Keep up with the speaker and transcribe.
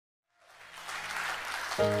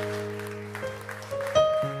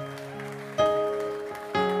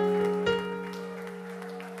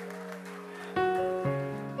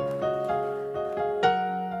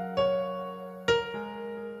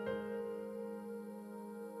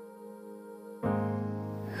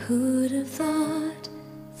Who'd have thought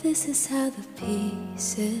this is how the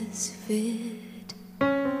pieces fit?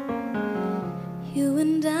 You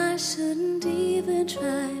and I shouldn't even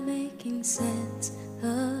try making sense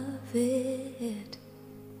of it.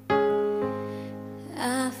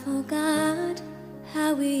 I forgot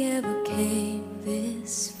how we ever came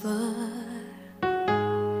this far.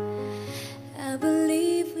 I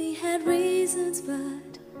believe we had reasons,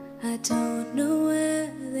 but I don't know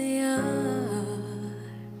where they are.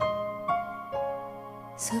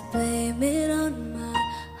 So blame it on my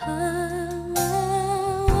heart.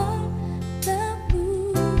 The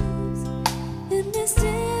moves in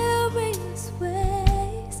mysterious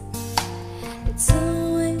ways. It's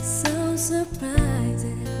always so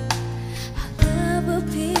surprising how love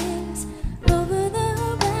appears over the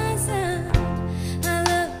horizon. I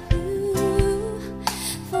love you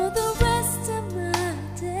for the rest of my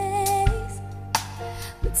days,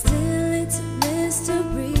 but still it's a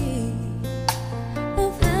mystery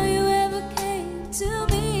to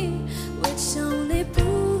me, which only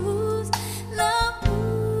proves love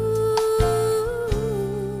moves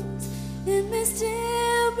in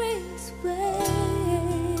mysterious ways.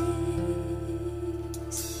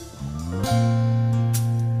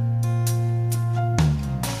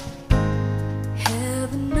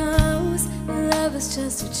 Heaven knows love is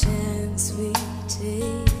just a chance we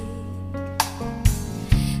take.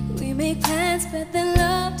 We make plans, but then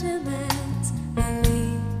love demands a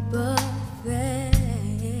leap of faith.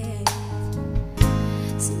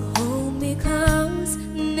 So hold me close,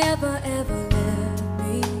 never ever let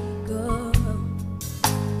me go.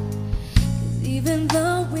 'Cause even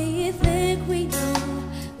though we think we know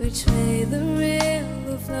which way the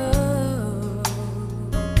river flows,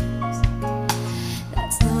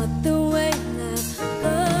 that's not the way love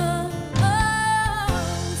goes.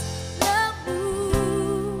 Love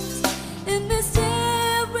moves in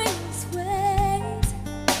mysterious ways.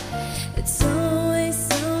 It's always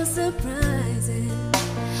so surprising.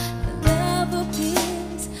 Love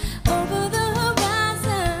appears over the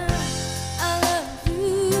horizon. I love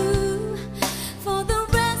you for the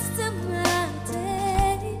rest of my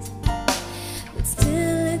days, but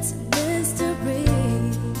still it's a mystery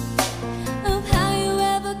of how you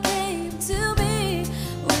ever came to me,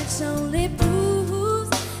 which only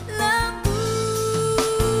proves love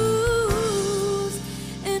moves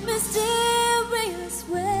in mysterious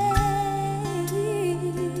ways.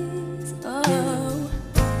 Oh.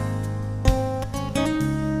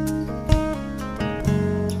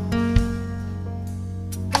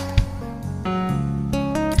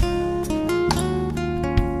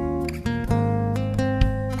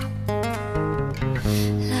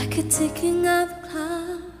 Like a ticking of a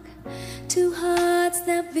clock, two hearts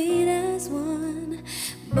that beat as one.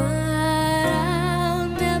 But I'll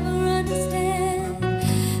never understand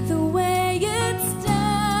the way it's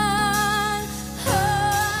done. Oh,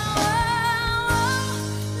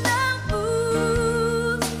 love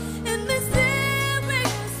moves in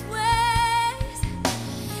mysterious ways.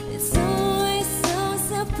 It's always so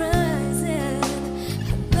surprising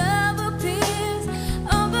how love appears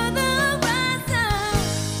over the horizon.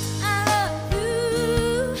 I love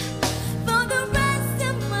you for the rest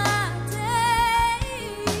of my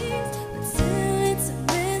days, but still it's a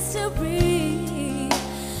mystery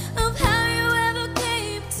of how you ever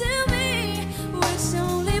came to me, which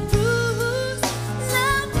only proves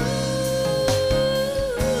love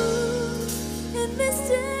moves in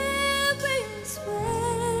mysterious ways.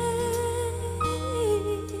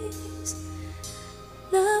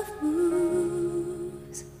 Love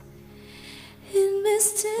moves in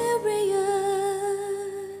mysterious